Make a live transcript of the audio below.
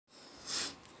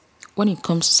When it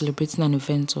comes to celebrating an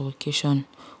event or occasion,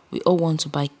 we all want to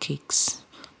buy cakes.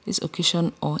 This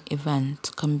occasion or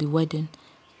event can be wedding,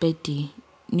 birthday,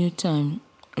 new time,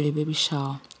 or a baby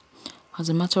shower. As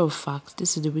a matter of fact,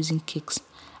 this is the reason cakes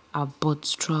are bought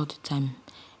throughout the time.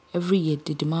 Every year,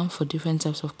 the demand for different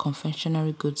types of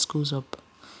confectionery goods goes up.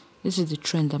 This is the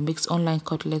trend that makes online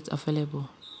cutlets available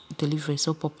delivery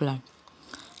so popular.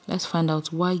 Let's find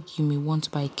out why you may want to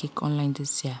buy a cake online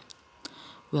this year.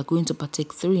 We are going to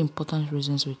partake 3 important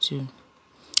reasons with you.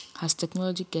 As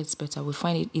technology gets better, we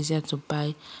find it easier to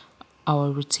buy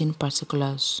our routine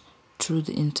particulars through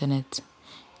the internet.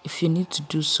 If you need to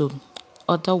do so,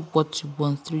 order what you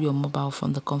want through your mobile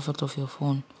from the comfort of your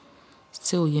phone.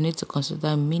 Still, you need to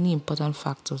consider many important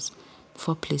factors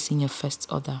before placing your first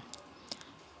order.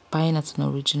 Buying at an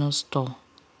original store.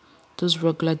 Those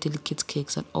regular delicate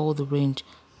cakes are all the range,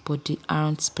 but they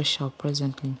aren't special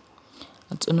presently.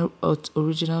 At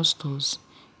original stores,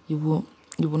 you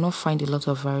will not find a lot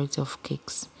of variety of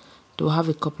cakes. They will have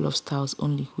a couple of styles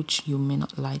only, which you may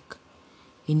not like.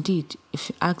 Indeed, if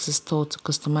you ask the store to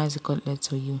customize the cutlet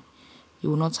for you, you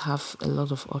will not have a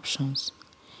lot of options.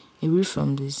 Away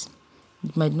from this,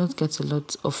 you might not get a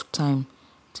lot of time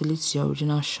to lead to your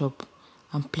original shop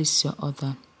and place your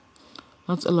order.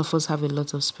 Not all of us have a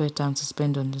lot of spare time to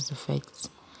spend on these effects.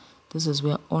 This is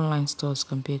where online stores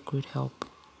can be a great help.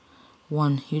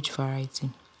 1. Huge variety.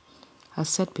 As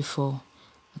said before,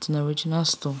 at an original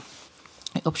store,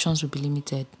 the options will be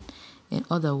limited. In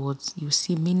other words, you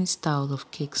see many styles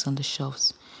of cakes on the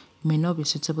shelves. You may not be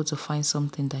suitable to find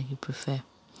something that you prefer.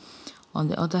 On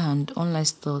the other hand, online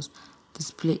stores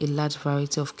display a large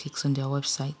variety of cakes on their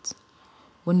website.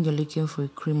 When you're looking for a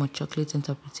cream or chocolate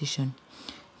interpretation,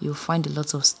 you'll find a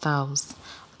lot of styles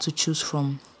to choose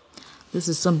from. This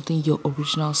is something your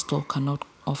original store cannot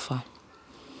offer.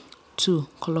 2.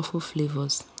 Colorful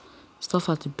flavors. Stuff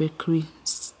at a bakery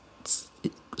is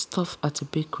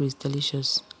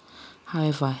delicious.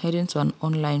 However, heading to an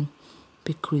online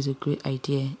bakery is a great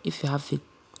idea if you have a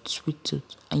sweet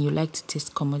tooth and you like to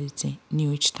taste commodity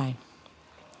new each time.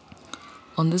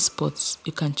 On this spot,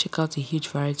 you can check out a huge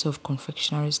variety of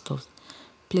confectionery stuff.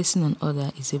 Placing an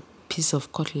order is a piece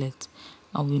of cutlet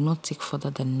and will not take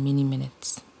further than many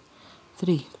minutes.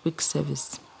 3. Quick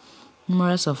service.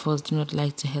 Numerous of us do not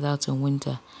like to head out in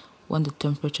winter when the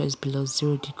temperature is below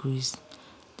 0 degrees.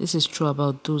 This is true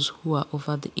about those who are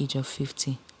over the age of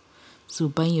 50. So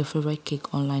buying your favorite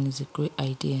cake online is a great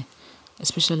idea,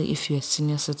 especially if you're a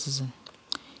senior citizen.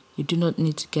 You do not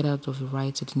need to get out of your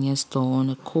ride to the nearest store on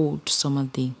a cold summer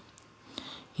day.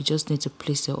 You just need to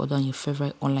place your order on your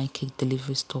favorite online cake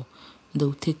delivery store and they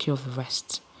will take care of the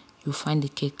rest. You'll find the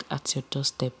cake at your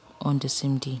doorstep on the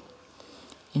same day.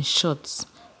 In short,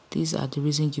 these are the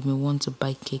reasons you may want to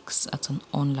buy cakes at an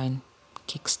online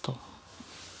cake store.